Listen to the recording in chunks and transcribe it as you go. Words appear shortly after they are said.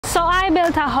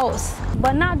built a house,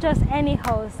 but not just any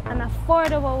house, an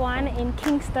affordable one in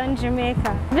Kingston,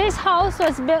 Jamaica. This house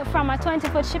was built from a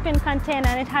 20-foot shipping container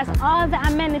and it has all the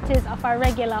amenities of a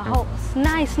regular house.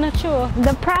 Nice, not true?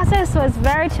 The process was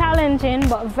very challenging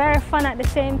but very fun at the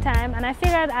same time, and I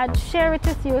figured I'd share it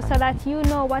with you so that you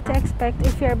know what to expect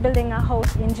if you're building a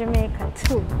house in Jamaica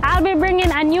too. I'll be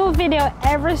bringing a new video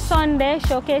every Sunday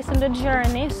showcasing the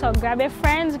journey, so grab your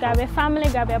friends, grab your family,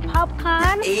 grab your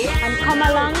popcorn and come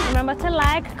along. Remember to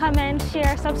like, comment,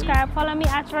 share, subscribe, follow me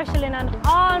at Rochielin on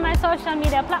all my social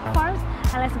media platforms,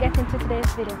 and let's get into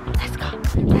today's video. Let's go,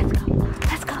 let's go,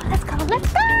 let's go, let's go,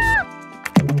 let's go!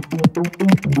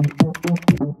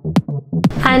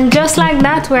 And just like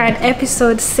that, we're at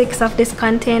episode 6 of this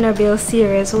container build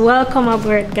series. Welcome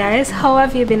aboard, guys. How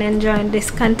have you been enjoying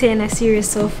this container series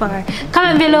so far?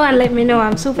 Comment below and let me know.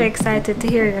 I'm super excited to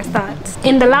hear your thoughts.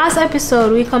 In the last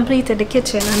episode, we completed the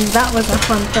kitchen and that was a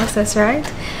fun process, right?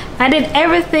 I did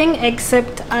everything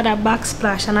except add a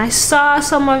backsplash, and I saw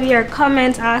some of your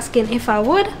comments asking if I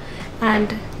would,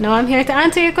 and now I'm here to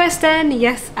answer your question.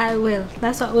 Yes, I will.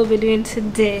 That's what we'll be doing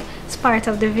today. It's part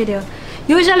of the video.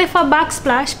 Usually for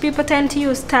backsplash, people tend to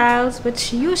use tiles,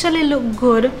 which usually look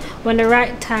good when the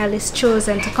right tile is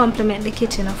chosen to complement the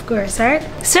kitchen, of course, right?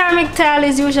 Ceramic tile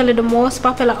is usually the most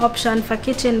popular option for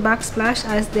kitchen backsplash,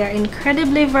 as they are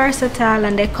incredibly versatile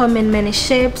and they come in many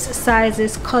shapes,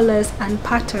 sizes, colors and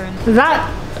patterns.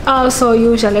 That also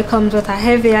usually comes with a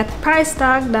heavier price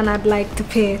tag than I'd like to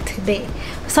pay today.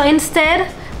 So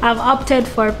instead, I've opted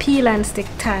for peel and stick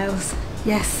tiles.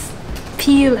 Yes,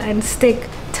 peel and stick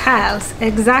tiles.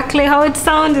 Exactly how it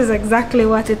sounds is exactly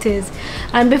what it is.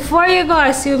 And before you go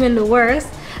assuming the worst,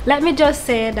 let me just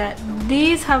say that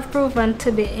these have proven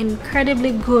to be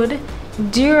incredibly good,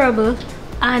 durable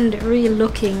and real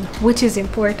looking, which is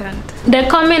important. They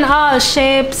come in all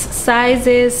shapes,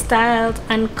 sizes, styles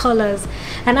and colors,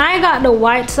 and I got the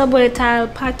white subway tile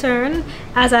pattern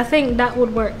as I think that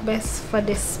would work best for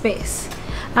this space.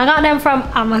 I got them from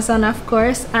Amazon, of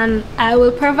course, and I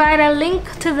will provide a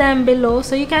link to them below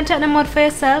so you can check them out for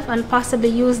yourself and possibly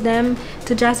use them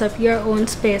to jazz up your own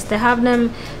space. They have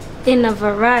them in a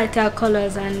variety of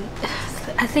colors and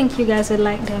I think you guys would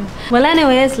like them. Well,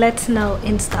 anyways, let's now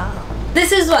install.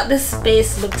 This is what the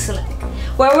space looks like.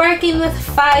 We're working with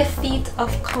 5 feet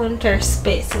of counter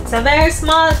space. It's a very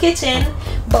small kitchen,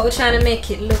 but we're trying to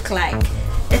make it look like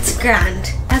it's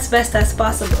grand as best as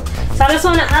possible. So I just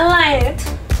want to align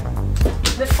it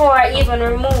before I even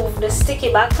remove the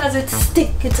sticky back, because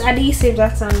it's adhesive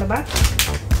that's on the back.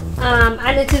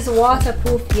 And it is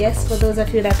waterproof, yes, for those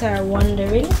of you that are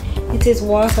wondering. It is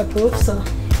waterproof, so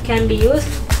it can be used.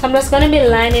 I'm just going to be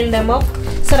lining them up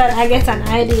so that I get an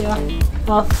idea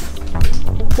of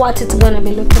what it's going to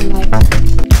be looking like.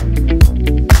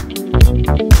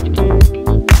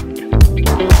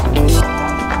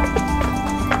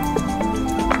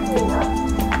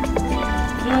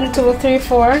 1, 2, 3,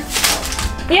 4.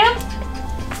 Yeah,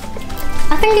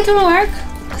 I think it will work.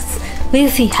 We'll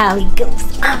see how it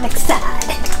goes. I'm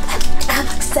excited. I'm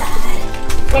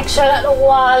excited. Make sure that the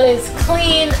wall is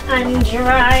clean and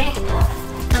dry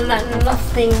and that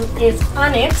nothing is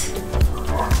on it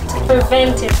to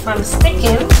prevent it from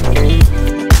sticking.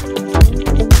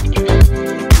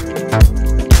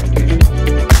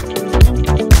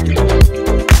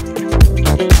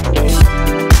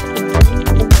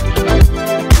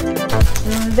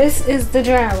 This is the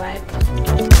dry wipe.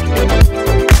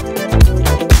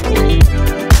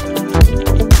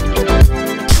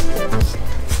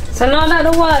 So now that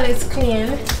the wall is clean,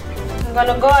 I'm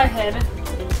gonna go ahead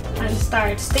and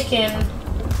start sticking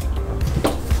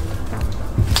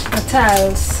the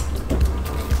tiles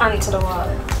onto the wall.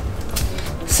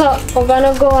 So we're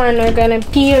gonna go and we're gonna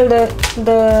peel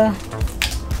the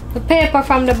paper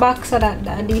from the back so that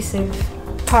the adhesive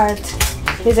part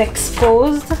is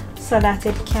exposed, so that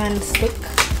it can stick.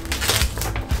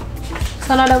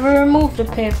 So now that we remove the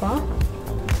paper,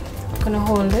 I'm gonna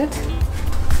hold it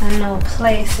and now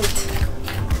place it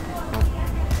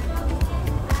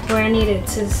where I need it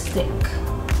to stick.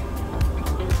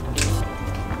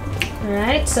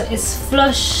 Alright, so it's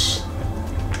flush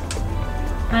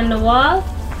on the wall,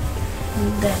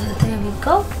 and then there we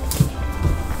go.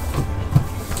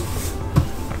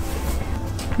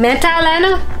 Metal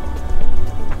liner,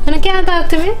 and you can't talk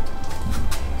to me.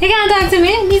 You can't talk to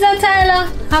me. These are Tyler.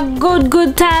 A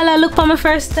good Tyler. Look for my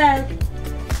first tile.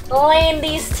 Laying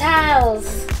these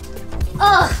tiles.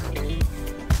 Ugh.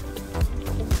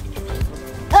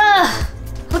 Ugh.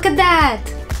 Look at that.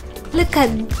 Look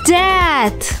at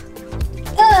that.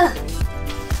 Ugh.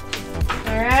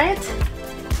 Alright.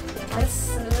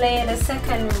 Let's lay the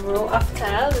second row of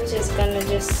tile, which is gonna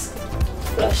just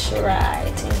flush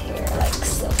right in here like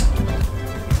so.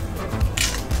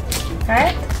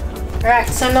 Right,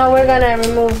 so now we're gonna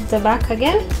remove the back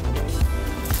again.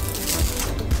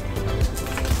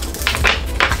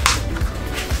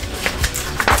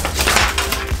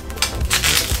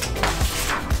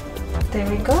 There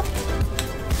we go.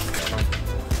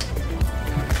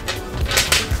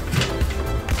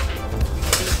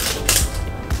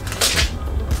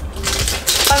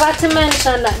 I forgot to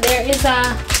mention that there is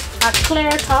a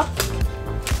clear top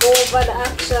over the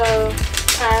actual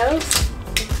tiles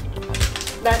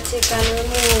that you can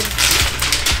remove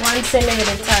once you lay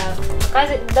the tile, because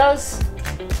it does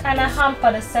kind of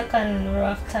hamper the second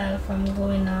row of tile from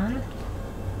going on,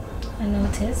 I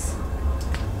notice.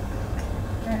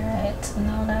 Alright, so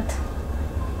now that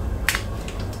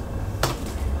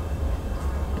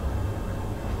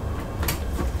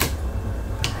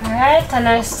alright, and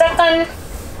our second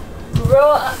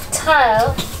row of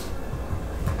tile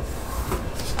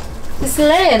is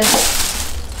laid.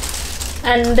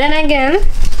 And then again,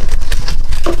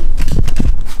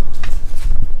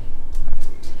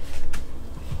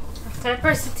 after I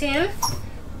press it in,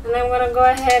 and I'm gonna go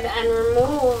ahead and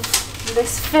remove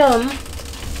this film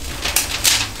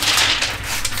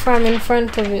from in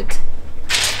front of it.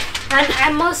 And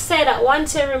I must say that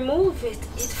once you remove it,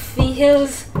 it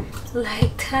feels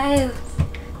like tiles,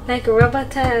 like rubber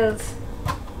tiles.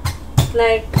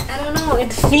 Like, I don't know,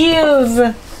 it feels.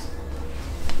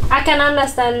 I can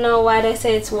understand now why they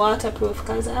say it's waterproof,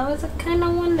 because I was kind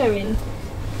of wondering.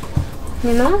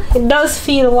 You know, it does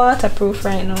feel waterproof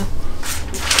right now.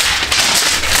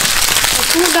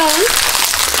 Two down.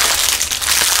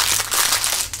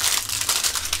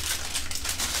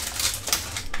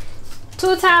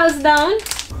 Two tiles down.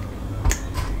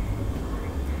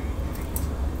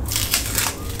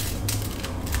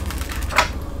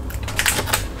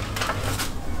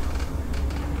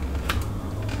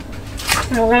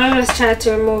 I'm gonna just try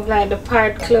to remove like the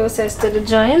part closest to the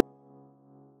joint.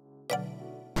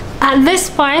 At this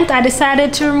point, I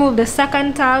decided to remove the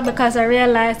second tile because I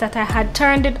realized that I had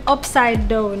turned it upside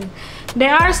down.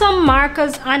 There are some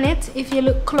markers on it if you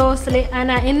look closely, and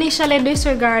I initially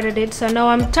disregarded it, so now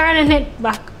I'm turning it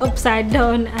back upside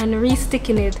down and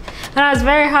re-sticking it. And I was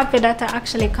very happy that I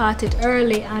actually caught it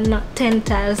early and not 10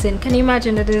 tiles in. Can you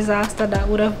imagine the disaster that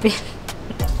would have been?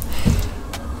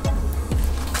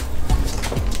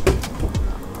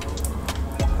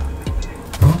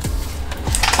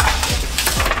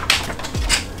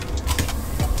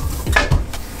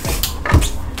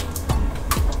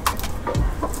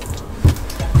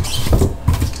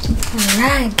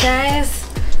 Alright guys,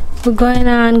 we're going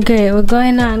on great, we're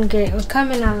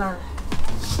coming along.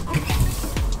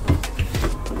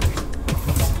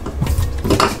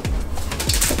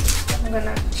 I'm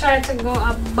gonna try to go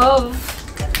above,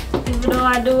 even though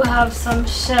I do have some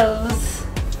shelves.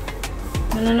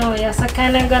 I don't know, yes, it's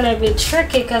kind of gonna be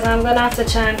tricky because I'm gonna have to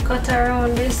try and cut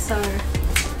around this or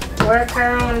work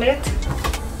around it.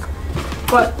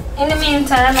 But in the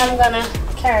meantime, I'm gonna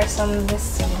carry some of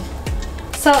this.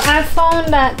 So I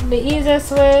found that the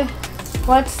easiest way,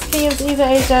 what feels easier,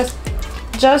 is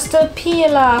just to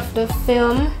peel off the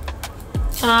film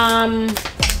of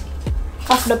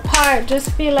the part.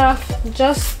 Just peel off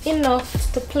just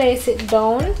enough to place it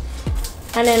down,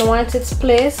 and then once it's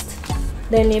placed,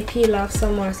 then you peel off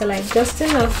some more. So like just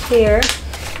enough here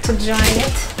to join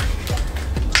it,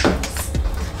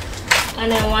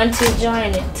 and then once you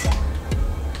join it,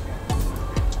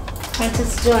 once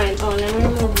it's joined, oh, let me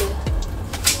remove the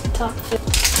top.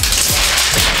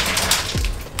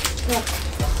 Yep.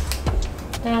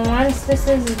 Then once this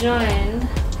is joined,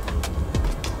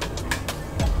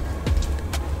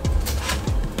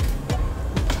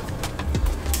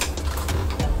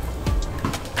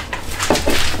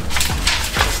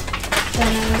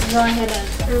 then let's go ahead and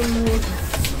remove.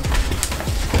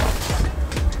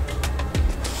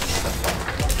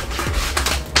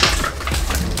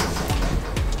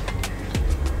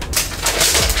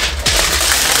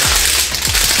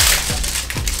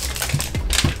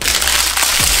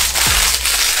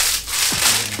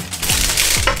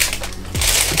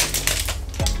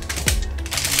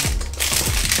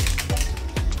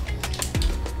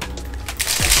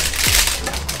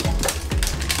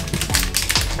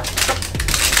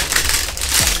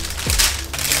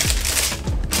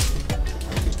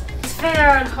 Figure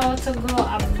out how to go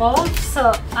above,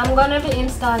 so I'm gonna be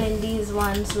installing these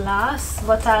ones last,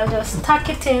 but I'll just tack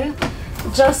it in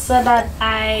just so that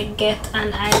I get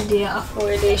an idea of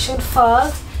where they should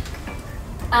fall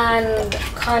and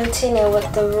continue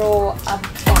with the row above.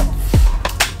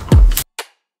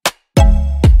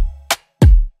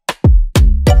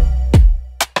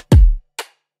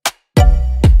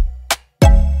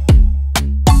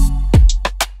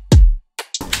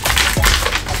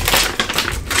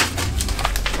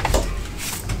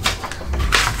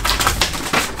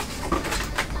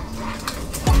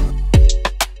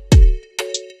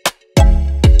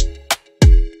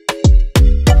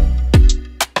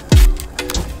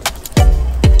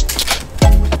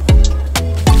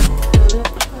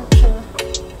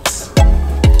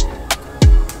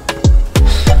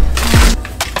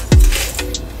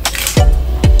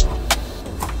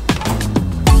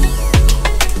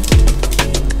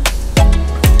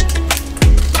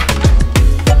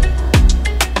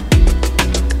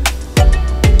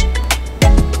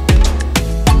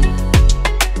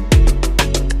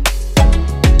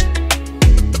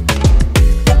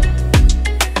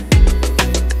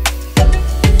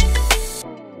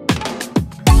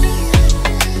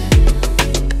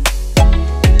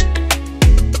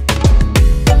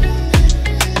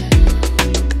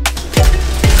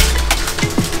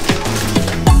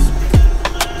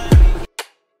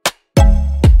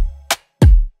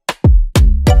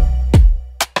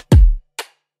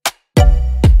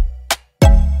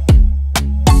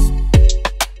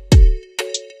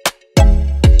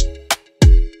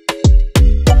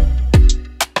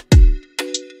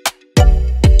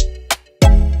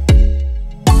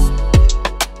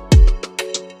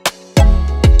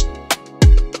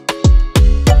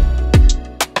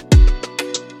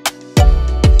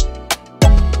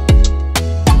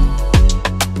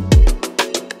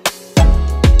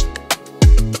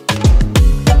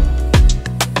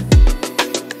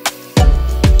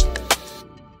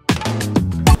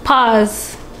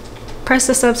 pause. Press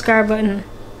the subscribe button.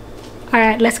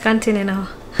 Alright, let's continue now.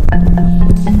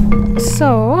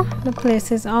 So the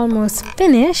place is almost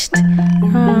finished.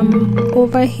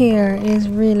 Over here is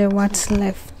really what's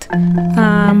left.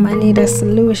 I need a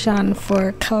solution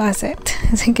for closet.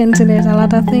 As you can see, there's a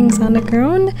lot of things on the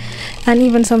ground, and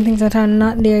even some things that are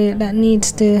not there yet that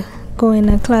needs to go in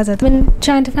a closet. I've been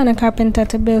trying to find a carpenter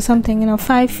to build something,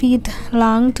 5 feet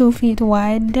long, 2 feet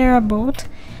wide, thereabout.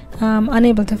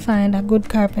 Unable to find a good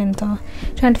carpenter.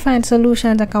 Trying to find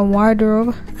solutions like a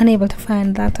wardrobe, unable to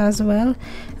find that as well.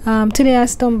 Today I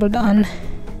stumbled on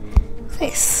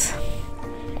this,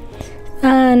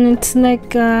 and it's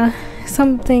like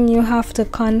something you have to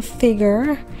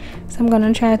configure. So I'm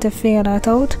gonna try to figure that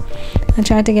out and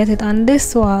try to get it on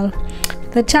this wall.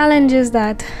 The challenge is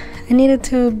that I needed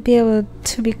to be able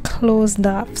to be closed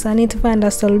off, so I need to find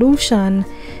a solution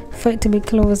for it to be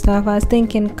closed off. I was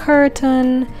thinking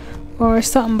curtain or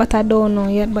something, but I don't know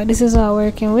yet. But this is what I'm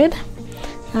working with,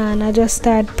 and I just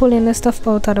started pulling the stuff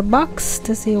out of the box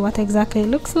to see what exactly it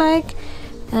looks like,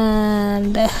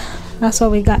 and that's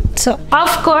what we got. So of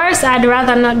course I'd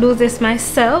rather not do this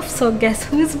myself, so guess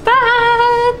who's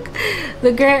back?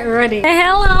 The great Roddy. Hey,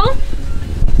 hello.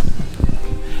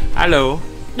 Hello.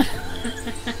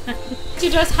 You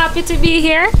just happy to be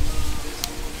here?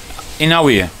 In a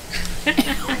way.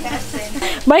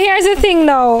 But here's the thing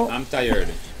though. I'm tired.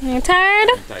 You're tired?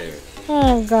 I'm tired.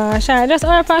 Oh gosh, I just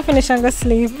hurry up and finish and go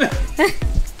sleep.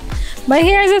 But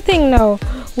here's the thing now.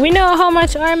 We know how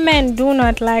much our men do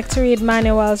not like to read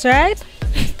manuals, right?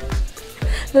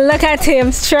 Look at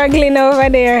him struggling over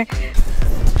there.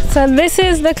 So this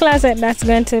is the closet that's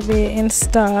going to be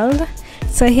installed.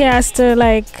 So he has to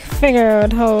like figure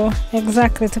out how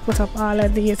exactly to put up all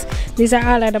of these. These are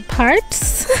all of the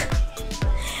parts.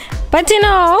 But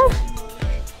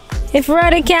if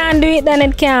Roddy can't do it, then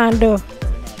it can't do.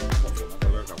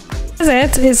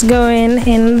 It is going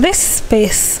in this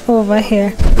space over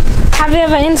here. Have you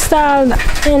ever installed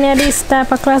any of these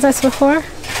type of closets before?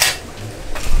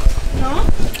 No?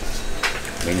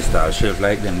 We install shelf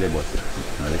like them, but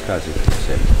the closet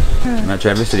itself. I'm not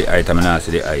trying to see the height, I'm not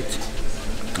see the height.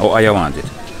 How high you want it?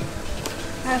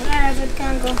 As high as it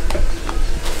can go.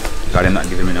 Because they're not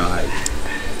giving me no height.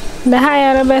 The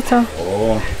higher the better.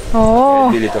 Oh.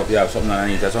 Build it up, you have something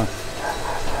underneath or something.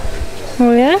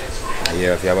 Oh yeah?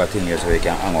 Yeah, if you have a thing here so you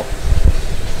can hang up.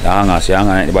 The hangers, you hang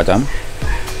on at the bottom.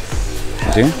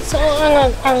 You see? So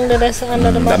hang under this,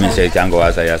 under the bottom. That means it can go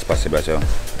as high as possible.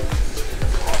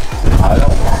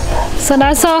 So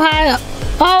that's how high.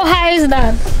 How high is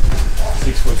that?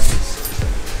 6'6".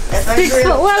 6 foot.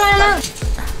 Well, I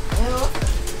know.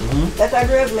 That's a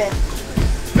grave man.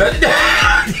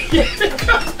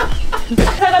 Is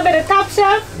that a bit of top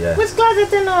shelf? Yeah. Which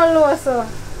closet is no low, so?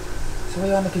 So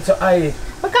you make it so high?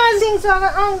 Because things are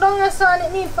hang down so and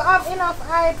it needs to have enough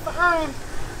height for hang.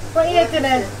 For 80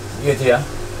 then. 80, yeah?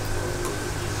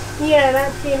 Yeah,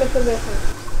 that feel a little better.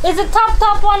 Is the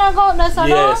top one I got there, so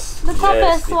yes, no? The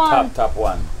topest the one. top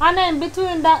one. And then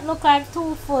between that look like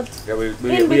 2 foot. Yeah,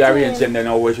 we arrange them then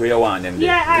which way you want them.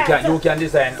 Yeah, you can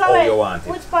design so how like, you want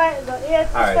it. Which part is it?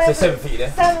 Alright, so 7 feet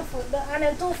then? 7 foot. And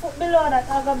then 2 foot below that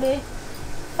are going to be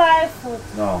 5 foot.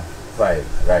 No,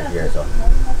 5 right here so.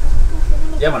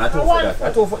 Yeah man, a 2 foot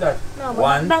that. A 2 foot that. No,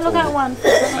 one, that look at 1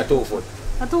 foot. A 2 foot.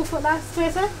 A 2 foot that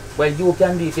space, eh? Well, you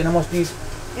can do it, you must do it.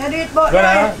 You do it about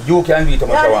You can do it how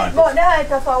much you want. About the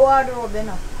height of a wardrobe, you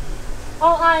know.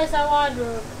 Oh, high is a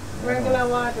wardrobe. Regular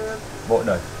wardrobe. About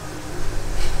that.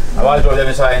 A wardrobe them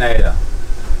is high either.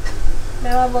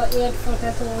 They were about 8 foot,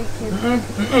 that's what we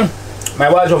keep. My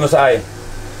wardrobe is high.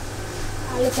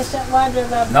 A little short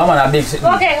wardrobe. No man, a big sitting.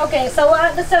 Okay, so we're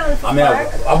at the 7 foot I mean,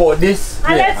 mark. about this,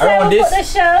 And let's say around we this, put the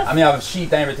shelf. I mean, I have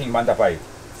sheet and everything on top of it.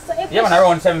 So if Yeah man,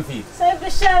 around 7 feet. So if the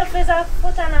shelf is a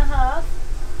foot and a half,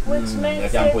 which You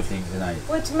makes can it, put things in it.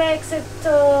 which makes it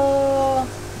to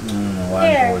 1,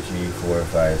 here. 2, 3, 4,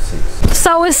 5, 6.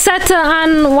 So we settle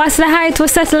on, what's the height we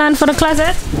settle on for the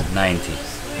closet? 90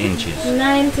 inches.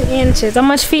 90 inches. How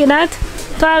much feet that?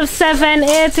 12, 7,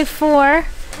 84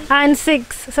 and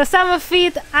 6. So 7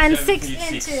 feet and 6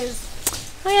 inches.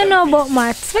 What you know about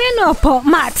maths? What you know about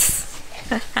maths?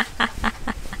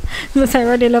 But I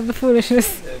already love the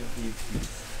foolishness.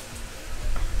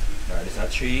 Right, this is a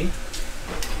 3.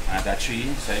 And that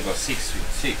 3, so you got 6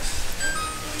 feet. 6.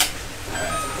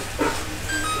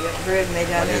 Your grave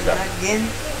measurement again.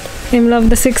 Him love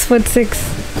the 6'6".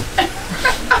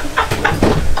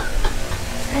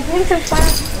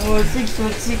 Oh,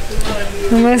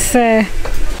 6'6". I must say.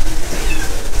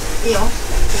 Yeah.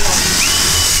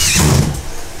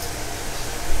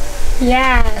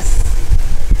 Yes.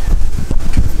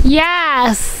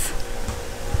 Yes.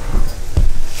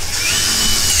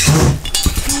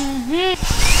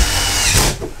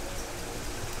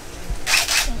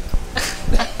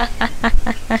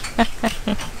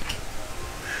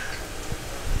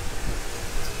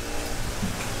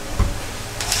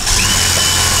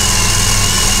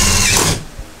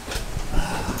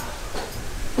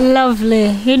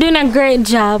 Lovely. You're doing a great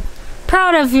job.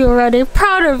 Proud of you, Roddy.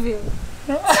 Proud of you.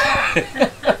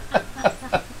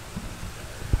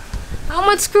 How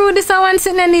much screw this one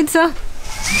sitting in it, sir?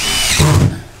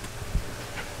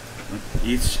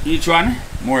 Each one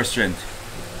more strength.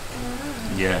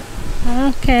 Yeah.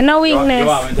 Okay, no weakness. You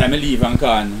want when time I leave and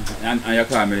you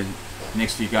call me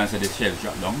next week and say the shelves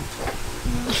drop down.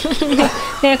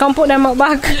 Yeah, you can put them up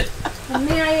back. Is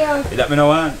that me no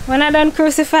one? When I done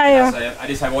crucify you. I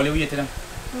just have all the weight, you know.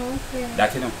 Okay.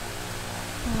 That, you know.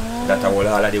 That's all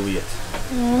of the weight.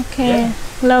 Okay. Yeah.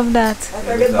 Love that.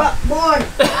 After the backbone.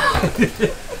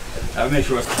 I'll make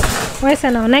sure. Where's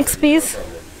it now? Next piece.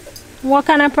 What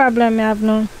kind of problem you have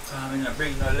now? I'm gonna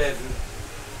bring no level.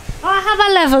 Oh, I have a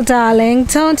level, darling.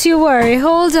 Don't you worry.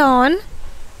 Hold on.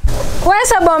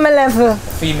 Where's about my level?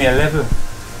 Female level.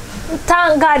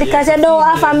 Thank God, because you don't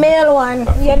have a male one.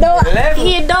 You don't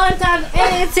have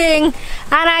anything, and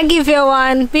I give you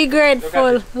one. Be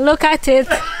grateful. Look at it.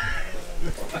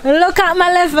 Look at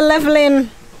my leveling.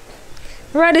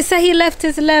 Roddy said he left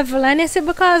his level, and you see,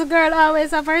 because girl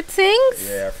always have her things.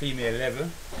 Yeah, our female level.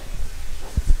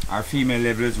 Our female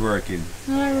level is working.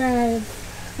 Alright.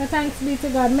 So thanks be to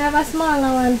God. May I have a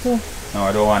smaller one too? No,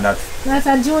 I don't want that. That's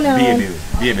a junior one.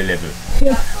 Baby level.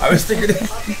 Yeah. I will stick with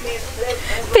this.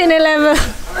 Penny level.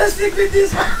 I will stick with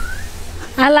this one.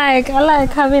 I like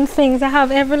having things. I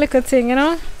have every little thing, you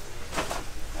know.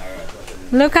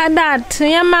 Look at that.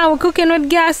 Yeah, man, we're cooking with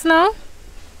gas now.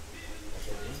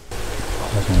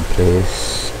 That's in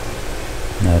place.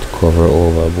 Not cover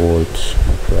over bolts.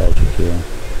 Project here.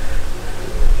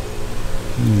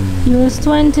 Use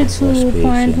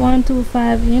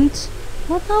 22.125 inch.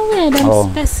 What are we them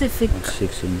specific?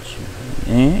 6 inch.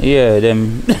 Yeah,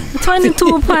 them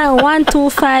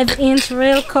 22.125 inch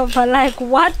rail cover. Like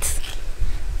what?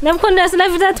 Them couldn't just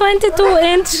left it at 22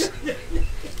 inch.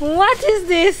 What is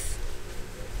this?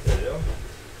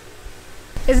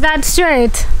 Is that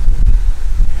straight?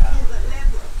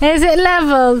 Is it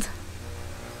leveled?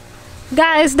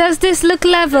 Guys, does this look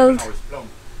leveled?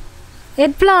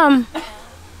 It plumb.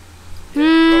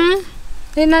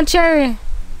 It's not cherry.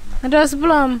 It just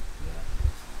plumb.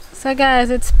 So guys,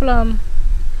 it's plumb.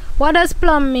 What does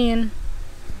plumb mean?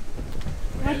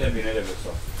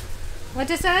 What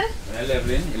you said? When I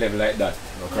leveling, you level like that.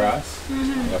 Across.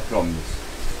 You plumb this.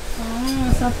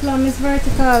 Oh, so plumb is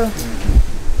vertical.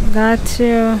 Got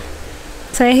you.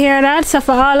 So you hear that? So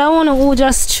for all I want who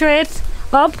just straight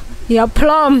up, you're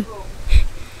plumb.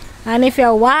 And if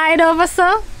you're wide over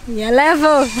so, you're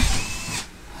level.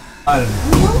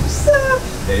 No, sir.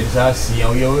 There's a see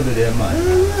how you do there, man.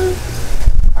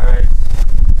 Alright.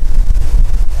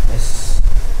 Yes.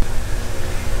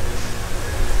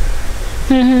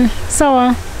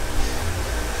 So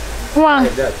what?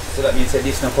 Like that. So that means that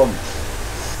this no come.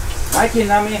 I can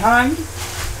have my hand.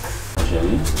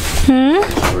 Actually.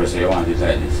 First you want it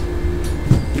like this.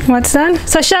 What's that?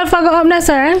 So shelf I go up there,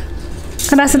 sir?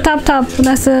 Cause that's the top.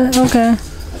 That's the okay. I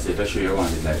said for sure you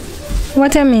want it like this.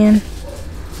 What do you mean?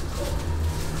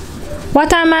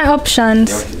 What are my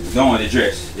options? Don't want the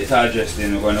dress. The tall dress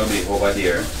then we're gonna be over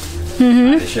there.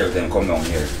 And the shelf then come down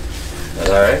here. That's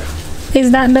alright? Is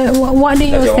that the what do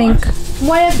you think?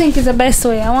 What do you think is the best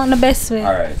way? I want the best way.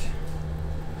 Alright.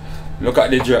 Look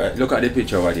at the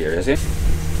picture over there, you see?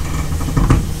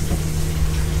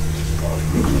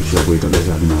 Sure, we don't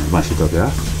mash it up,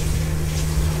 yeah?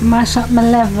 Mash up my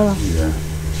level. Yeah.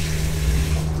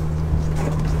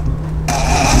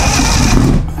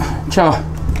 Ciao.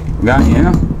 Got you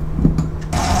know?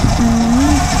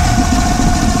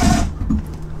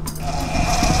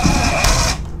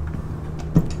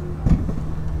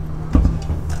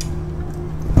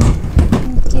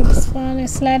 Keeps falling,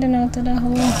 sliding out of the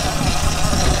hole.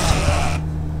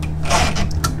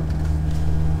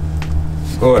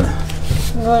 Good.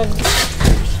 Good.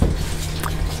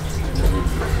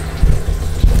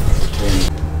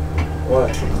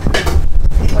 What?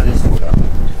 What is that?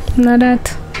 Not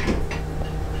that.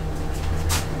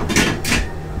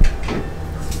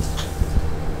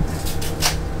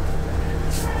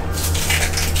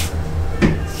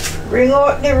 Bring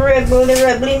out the rebel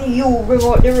in you, bring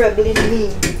out the rebel in me.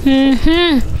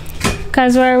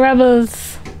 Because we're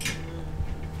rebels.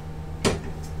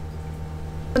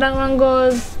 That one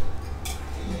goes.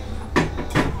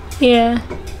 Yeah.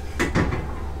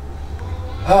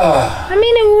 I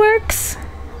mean, it works.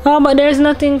 Oh, but there's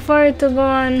nothing for it to go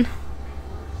on.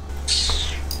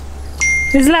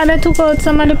 It's like they took out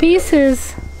some of the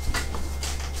pieces.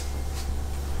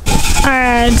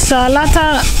 Alright, so a lot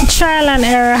of trial and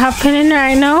error happening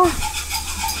right now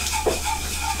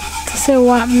to see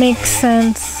what makes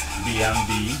sense. B and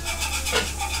B.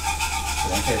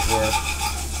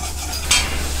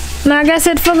 No, I guess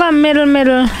it for the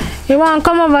middle. You want to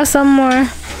come over some more? I'm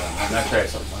gonna try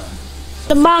something.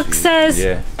 The box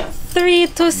says 3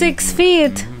 to 6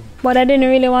 feet. But I didn't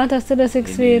really want us to do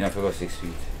 6 feet. 6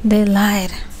 feet. They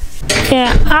lied.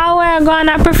 Yeah, we're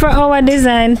gonna prefer our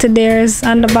design to theirs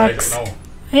on the box.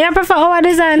 Yeah, I prefer our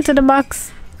design to the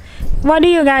box. What do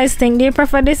you guys think? Do you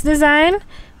prefer this design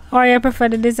or you prefer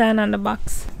the design on the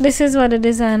box? This is what the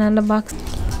design on the box.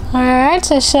 Alright,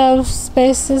 so shelf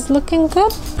space is looking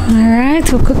good.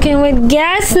 Alright, we're cooking with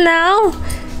gas now.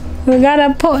 We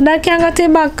gotta put that can go to the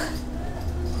back.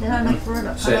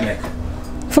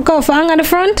 For hang on the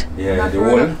front? Yeah, the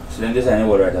wall. So then design the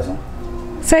wall right or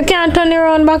so you can't turn it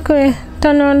around back way,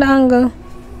 turn around the angle.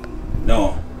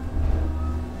 No.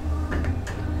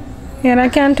 Yeah,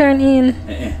 that can't turn in.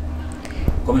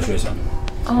 Come and show you something.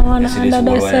 Oh, you see this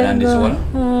wall and this wall?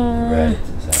 Right.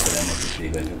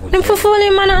 Them for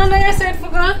fooling man under your side for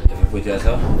go? If you put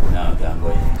yourself, no, can't go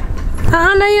in.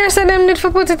 Under your side them did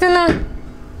for put it in there.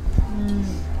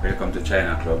 Welcome to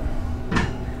China Club.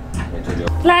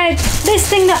 Like this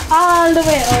thing that all the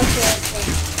way out here.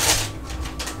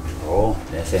 Oh,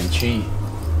 that's M3.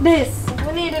 This,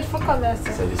 we need it for colors.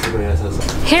 So this is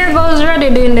where here goes Roddy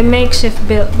doing the makeshift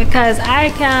build because I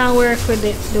can't work with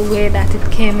it the way that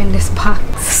it came in this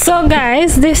box. So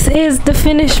guys, this is the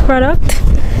finished product.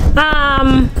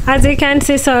 As you can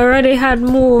see, so I already had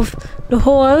moved the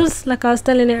holes, like I was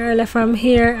telling you earlier, from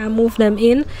here I moved them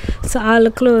in, so all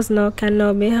the clothes now can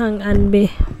now be hung and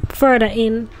be further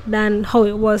in than how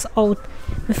it was out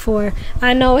before.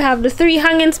 And now we have the 3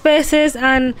 hanging spaces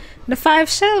and the 5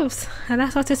 shelves, and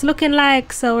that's what it's looking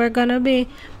like. So we're gonna be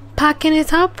packing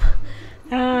it up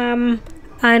and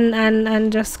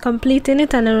just completing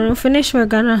it, and then when we finish we're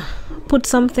gonna put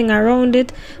something around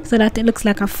it so that it looks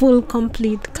like a full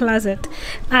complete closet.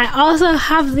 I also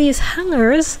have these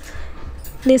hangers,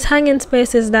 these hanging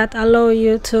spaces that allow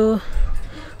you to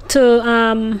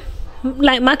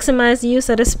like maximize the use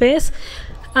of the space,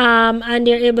 and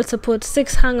you're able to put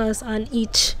 6 hangers on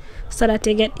each so that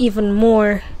you get even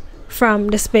more from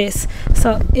the space.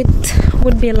 So it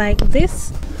would be like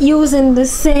this, using the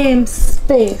same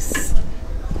space.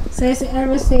 So you see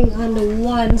everything under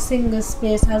one single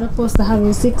space as opposed to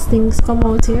having 6 things come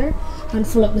out here and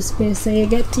fill up the space. So you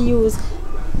get to use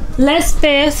less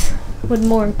space with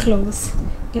more clothes.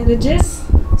 Get the gist?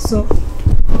 So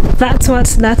that's what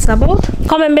that's about.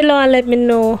 Comment below and let me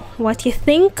know what you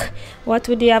think. What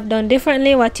would you have done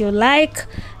differently? What you like?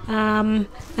 And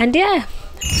yeah.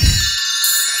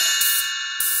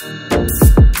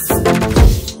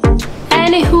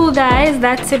 Anywho guys,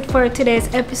 that's it for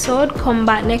today's episode. Come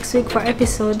back next week for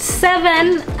episode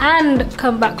 7 and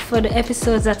come back for the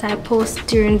episodes that I post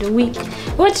during the week,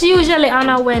 which usually on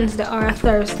a Wednesday or a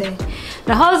Thursday.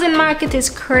 The housing market is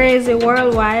crazy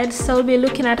worldwide, so we'll be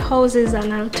looking at houses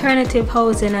and alternative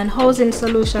housing and housing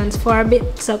solutions for a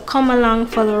bit, so come along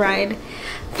for the ride.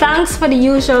 Thanks for the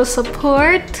usual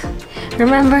support.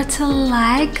 Remember to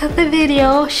like the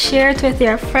video, share it with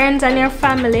your friends and your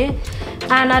family,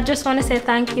 and I just want to say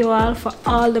thank you all for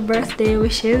all the birthday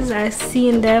wishes. I've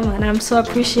seen them and I'm so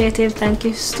appreciative. Thank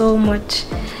you so much.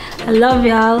 I love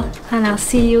y'all, and I'll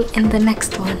see you in the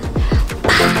next one.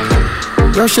 Bye.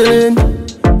 Rochielin,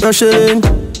 Rochielin,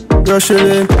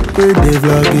 Rochielin, we dey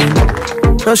vlogging.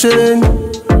 Rochielin,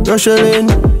 Rochielin,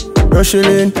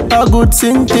 Rochielin, a good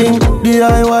thing,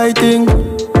 DIY thing,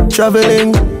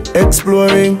 traveling,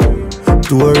 exploring,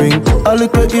 touring, a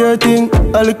little ear thing,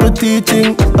 a little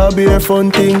teaching, a be a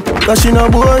fun thing, cause she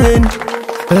not boring.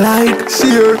 Like,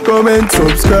 share, comment,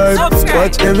 subscribe.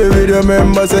 Watch every video,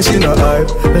 member say she not hype.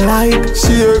 Like,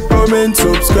 share, comment,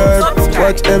 subscribe.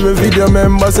 Watch every video,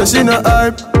 member say she not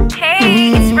hype.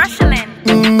 Hey, it's Rochielin.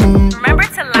 Remember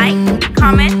to like,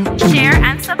 comment, share,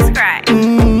 and subscribe.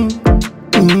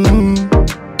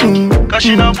 Cause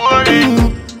she not boring.